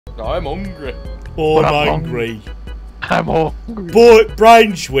I'm hungry. I'm hungry. I'm hungry. But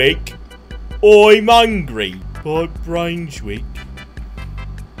Brunswick, I'm hungry. But Brunswick,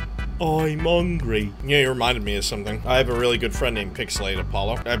 I'm hungry. Yeah, you reminded me of something. I have a really good friend named Pixelate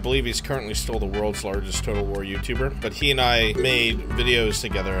Apollo. I believe he's currently still the world's largest Total War YouTuber. But he and I made videos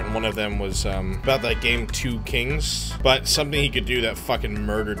together, and one of them was about that game 2 Kings. But something he could do that fucking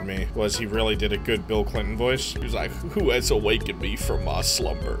murdered me was he really did a good Bill Clinton voice. He was like, "Who has awakened me from my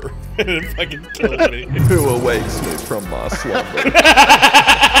slumber?" And it fucking killed me. Who awakes me from my slumber?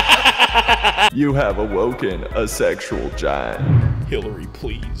 You have awoken a sexual giant. Hillary,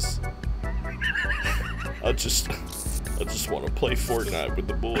 please. I just want to play Fortnite with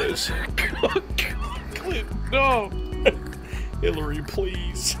the boys. No! Hillary,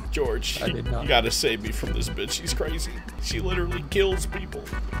 please. George, you gotta save me from this bitch. She's crazy. She literally kills people.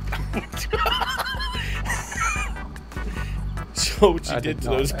 So what you did to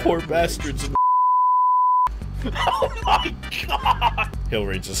those poor bastards. Oh my god!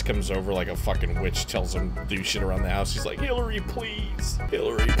 Hillary just comes over like a fucking witch, tells him to do shit around the house. He's like, Hillary, please.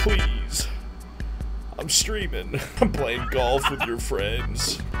 Hillary, please. I'm streaming. I'm playing golf with your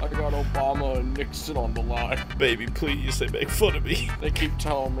friends. I got Obama and Nixon on the line. Baby, please. They make fun of me. They keep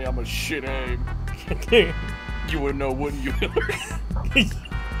telling me I'm a shit aim. You would know, wouldn't you, Hillary?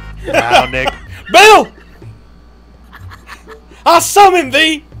 Wow, Nick. Bill! I summon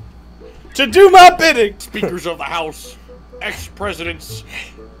thee to do my bidding. Speakers of the House, ex-presidents,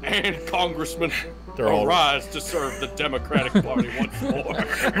 and congressmen They're all rise to serve the Democratic Party once more.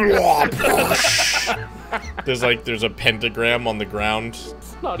 There's a pentagram on the ground.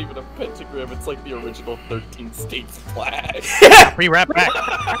 It's not even a pentagram, it's like the original 13 states flag. Re-wrap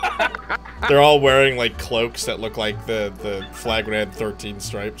back. They're all wearing like cloaks that look like the flag would have 13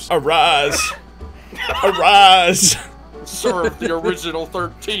 stripes. Arise! Arise! Serve the original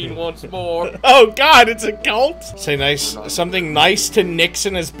 13 once more. Oh god, it's a cult? Say something nice to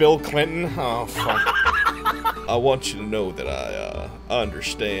Nixon as Bill Clinton? Oh, fuck. I want you to know that I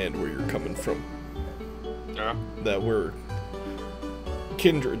understand where you're coming from. Yeah. That we're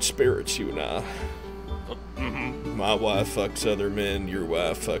kindred spirits, you and I. My wife fucks other men, your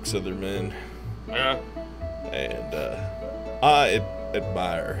wife fucks other men. Yeah. And, I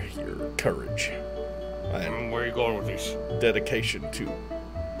admire your courage. Where are you going with this? Dedication to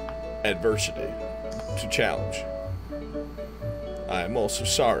adversity, to challenge. I am also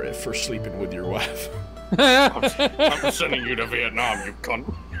sorry for sleeping with your wife. I'm sending you to Vietnam, you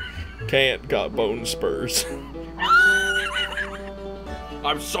cunt. Can't got bone spurs.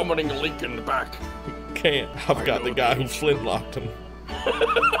 I'm summoning Lincoln back. Can't. I've got the guy who flintlocked him.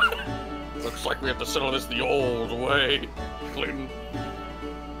 Looks like we have to settle this the old way, Clinton.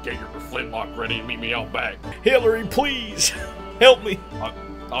 Get your flintlock ready and meet me out back. Hillary, please! Help me!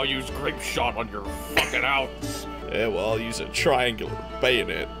 I'll use grape shot on your fucking house. Yeah, well, I'll use a triangular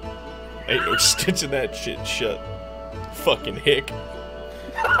bayonet. Ain't no stitching that shit shut. Fucking hick.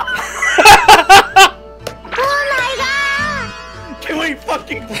 Oh my god! Can we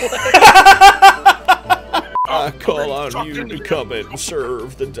fucking play? I call on you to come and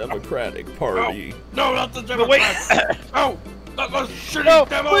serve the Democratic Party. No, not the Democrats! No! Not those shitty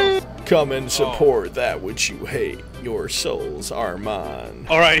demos! Come and support that which you hate. Your souls are mine.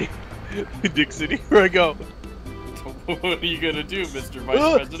 Alright. Nixon, here I go. What are you gonna do, Mr.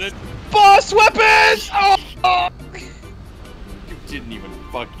 Vice President? Boss weapons! Oh! You didn't even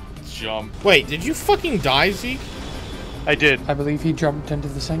fucking jump. Wait, did you fucking die, Zeke? I did. I believe he jumped into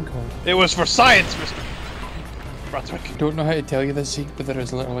the sinkhole. It was for science, Mr. Brunswick. Don't know how to tell you this, Zeke, but there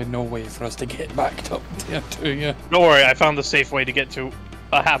is literally no way for us to get back up there to you. Don't worry, I found the safe way to get to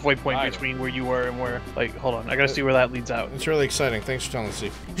a halfway point between where you were and where. Like, hold on, I gotta see where that leads out. It's really exciting. Thanks for telling us,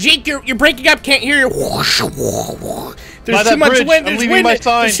 Zeke. Zeke, you're breaking up. Can't hear you. There's too much wind. There's wind.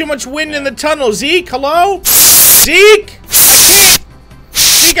 There's too much wind in the tunnel. Zeke, hello? Zeke?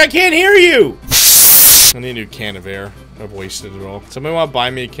 Zeke, I can't hear you. I need a new can of air. I've wasted it all. Somebody want to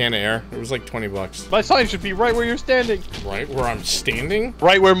buy me a can of air? It was like 20 bucks. My sign should be right where you're standing. Right where I'm standing?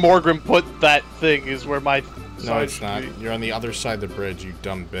 Right where Morgan put that thing is where my No, it's not. You're on the other side of the bridge, you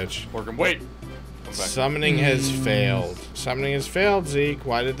dumb bitch. Morgan, wait! Summoning has failed. Summoning has failed, Zeke.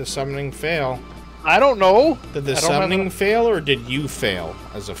 Why did the summoning fail? I don't know. Did the summoning fail, or did you fail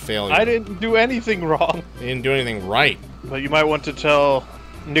as a failure? I didn't do anything wrong. You didn't do anything right. But you might want to tell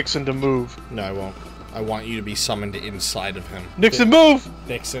Nixon to move. No, I won't. I want you to be summoned inside of him. Nixon, move!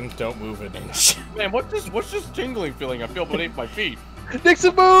 Nixon, don't move an inch. Man, what's this tingling feeling I feel beneath my feet?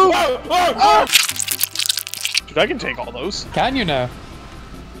 Nixon, move! Dude, I can take all those. Can you now?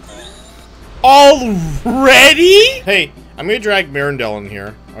 Already? Hey, I'm gonna drag Mirandel in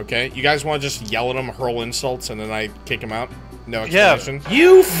here, okay? You guys want to just yell at him, hurl insults, and then I kick him out? No explanation? Yeah.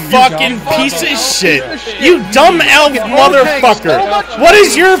 You fucking piece of shit! You dumb elf motherfucker! What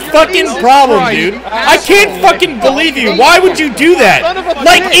is your fucking problem, dude? I can't fucking believe you! Why would you do that?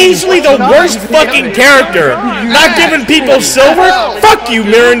 Like, easily the worst fucking character! Not giving people silver? Fuck you,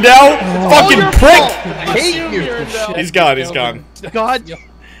 Mirandel! Fucking prick! I hate you! He's gone, he's gone. God.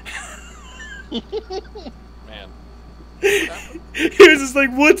 Man. He was just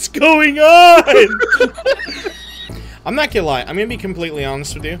like, what's going on? I'm not gonna lie, I'm gonna be completely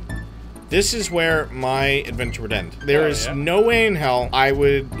honest with you. This is where my adventure would end. There is no way in hell I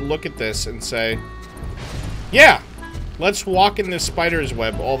would look at this and say, yeah, let's walk in this spider's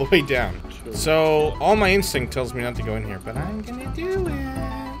web all the way down. So, all my instinct tells me not to go in here, but I'm gonna do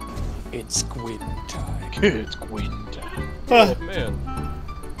it. It's Gwyn time. It's Gwyn time. Oh, man.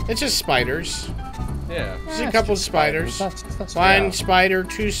 It's just spiders. Yeah. Just a couple of spiders. That's One spider,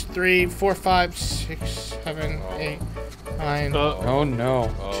 2, 3, 4, 5, 6, 7, 8, 9, Oh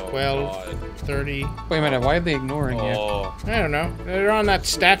no. 12, 30. Wait a minute, why are they ignoring you? Oh. I don't know. They're on that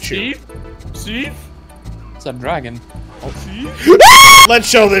statue. See? It's a dragon. Let's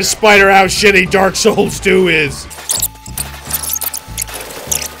show this spider how shitty Dark Souls 2 is.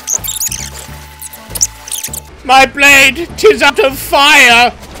 My blade, 'tis out of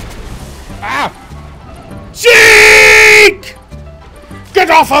fire. Ah! Zeke! Get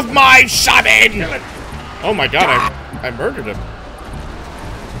off of my shaman! Oh my god, I murdered him.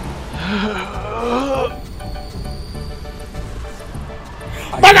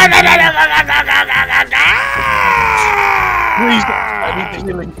 Please, I need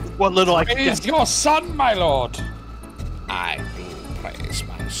healing. What little I can Praise get. your son, my lord. I do praise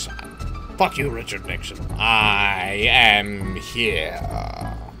my son. Fuck you, Richard Nixon. I am here.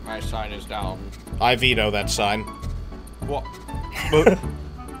 My sign is down. I veto that sign. What?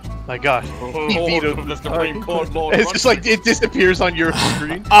 My God. He vetoed the Supreme Court Lord. It's just like it disappears on your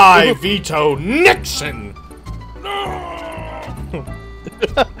screen. I veto Nixon!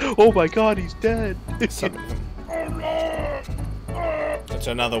 Oh my God, he's dead. It's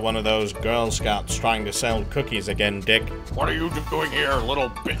another one of those Girl Scouts trying to sell cookies again, Dick. What are you doing here, little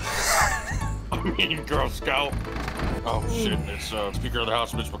bitch? I mean, Girl Scout. Oh shit, it's Speaker of the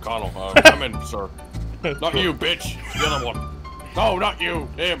House, Mitch McConnell. Come in, sir. Not you, bitch. The other one. No, not you.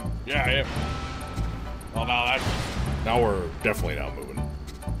 Him. Yeah, him. Well, now that's... Now we're definitely not moving.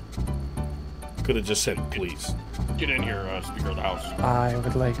 Could have just said please. Get in here, Speaker of the House. I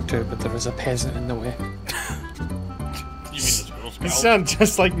would like to, but there is a peasant in the way. You mean this Girl You Scout? sound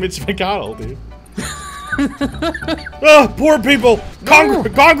just like Mitch McConnell, dude. Oh, poor people!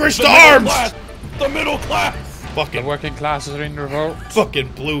 Congress to arms! Class. The middle class! The Fucking working classes are in revolt.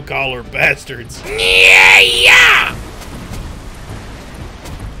 fucking blue collar bastards. Yeah!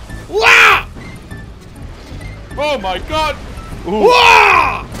 Wah! Oh my God!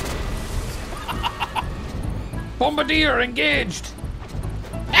 Wah! Bombardier engaged.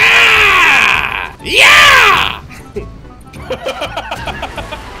 Ah! Yeah!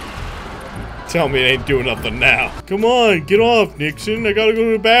 Tell me it ain't doing nothing now. Come on, get off, Nixon. I gotta go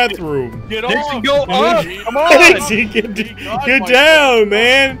to the bathroom. Get Nixon, off! go up! Come on! Nixon, get down,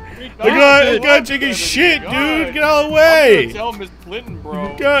 man. I gotta take a shit, dude. Get out of the I'm way. gonna tell Miss Clinton, bro.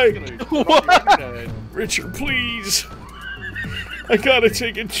 Okay. What? Richard, please. I gotta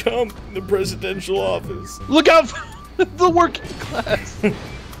take a jump in the presidential office. Look out for the working class.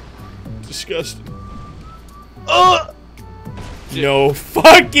 Disgusting. No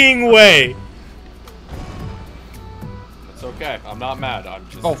fucking way. It's okay. I'm not mad. I'm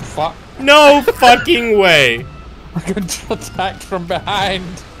just... Oh fuck! No fucking way. I got attacked from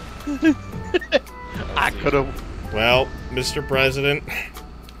behind. I could have. Well, Mr. President,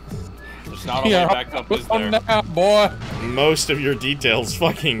 There's not only backup, is on there? now, boy. most of your details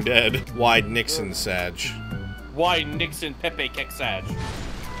fucking dead. Why Nixon Sag? Why Nixon Pepe 𝐬𝐞𝐧𝐝?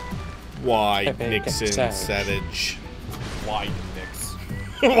 Why Pepe Nixon Sag. Sag? Why Nix?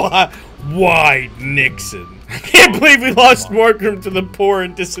 Why Nixon? I can't believe we lost Morgrim to the poor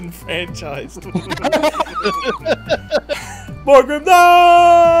and disenfranchised. Morgrim,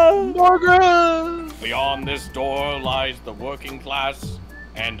 no! Morgan! Beyond this door lies the working class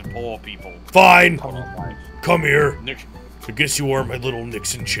and poor people. Fine, Total life. come here. Nick. I guess you are my little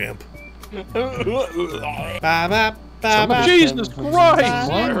Nixon champ. Jesus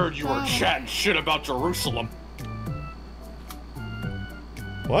Christ! I heard you were chatting shit about Jerusalem.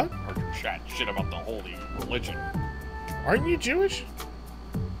 What? I heard you were chatting shit about the holy religion. Aren't you Jewish?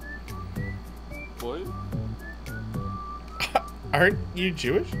 What? Aren't you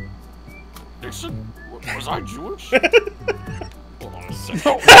Jewish? Nixon? Was I Jewish?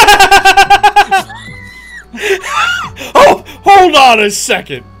 second. Oh, hold on a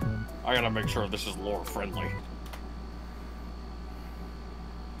second. I gotta make sure this is lore friendly.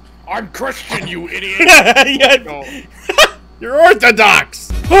 I'm Christian, you idiot! Yeah, you're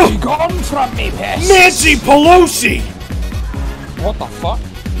Orthodox! Be gone from me, pest! Nancy Pelosi! What the fuck?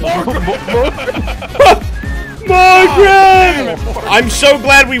 Margaret! I'm so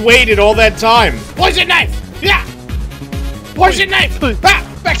glad we waited all that time. Poison knife! Yeah! Poison knife! Ah!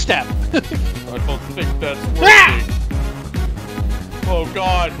 Backstab! I don't think that's working. Ah! Oh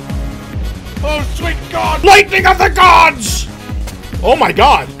god! Oh sweet god! Lightning of the gods! Oh my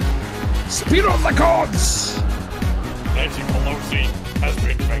god! Spear of the gods! Nancy Pelosi has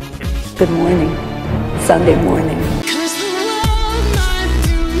been vanquished. Good morning. Sunday morning.